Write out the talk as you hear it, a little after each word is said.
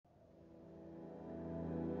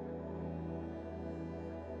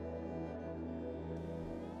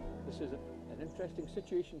This is an interesting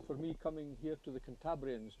situation for me coming here to the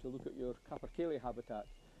Cantabrians to look at your capercaillie habitat,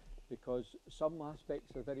 because some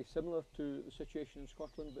aspects are very similar to the situation in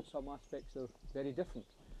Scotland, but some aspects are very different.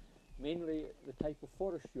 Mainly the type of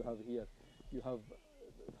forest you have here. You have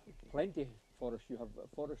plenty of forest, you have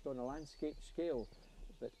forest on a landscape scale,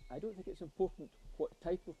 but I don't think it's important what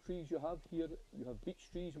type of trees you have here. You have beech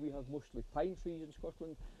trees, we have mostly pine trees in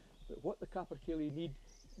Scotland, but what the capercaillie need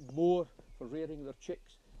more for rearing their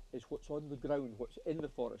chicks is what's on the ground, what's in the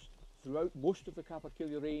forest. Throughout most of the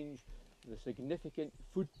capercaillie range, the significant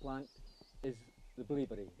food plant is the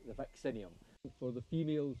blaeberry, the vaccinium. For the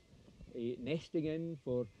females nesting in,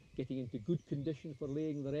 for getting into good condition for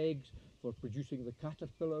laying their eggs, for producing the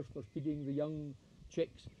caterpillars, for feeding the young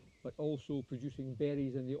chicks, but also producing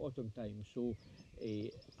berries in the autumn time. So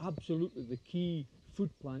absolutely the key food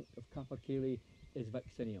plant of capercaillie is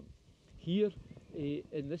vaccinium. Here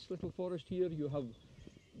in this little forest here you have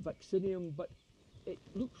vaccinium, but it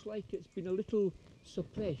looks like it's been a little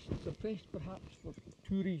suppressed perhaps for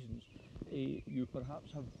two reasons. You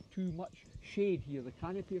perhaps have too much shade here. The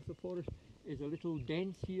canopy of the forest is a little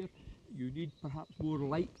dense here. You need perhaps more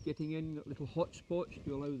light getting in, little hot spots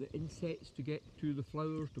to allow the insects to get to the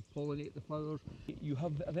flowers, to pollinate the flowers. You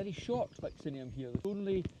have a very short vaccinium here. It's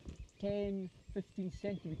only 10-15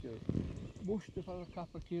 centimetres. Most of our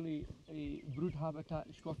capercaillie brood habitat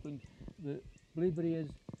in Scotland, the blaeberry is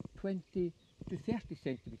 20 to 30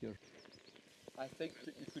 centimetres. I think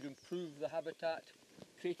that you could improve the habitat,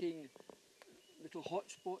 creating little hot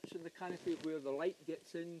spots in the canopy where the light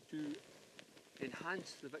gets in to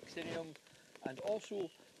enhance the vaccinium and also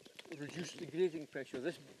reduce the grazing pressure.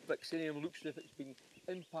 This vaccinium looks as if it's been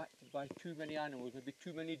impacted by too many animals, maybe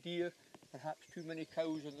too many deer, perhaps too many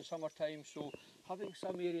cows in the summertime, so having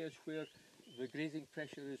some areas where the grazing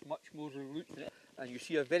pressure is much more resolute. And you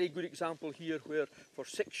see a very good example here where for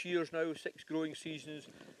 6 years now, 6 growing seasons,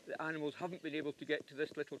 the animals haven't been able to get to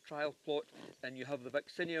this little trial plot, and you have the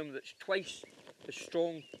vaccinium that's twice as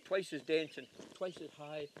strong, twice as dense and twice as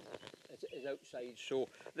high as it is outside. So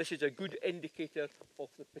this is a good indicator of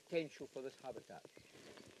the potential for this habitat.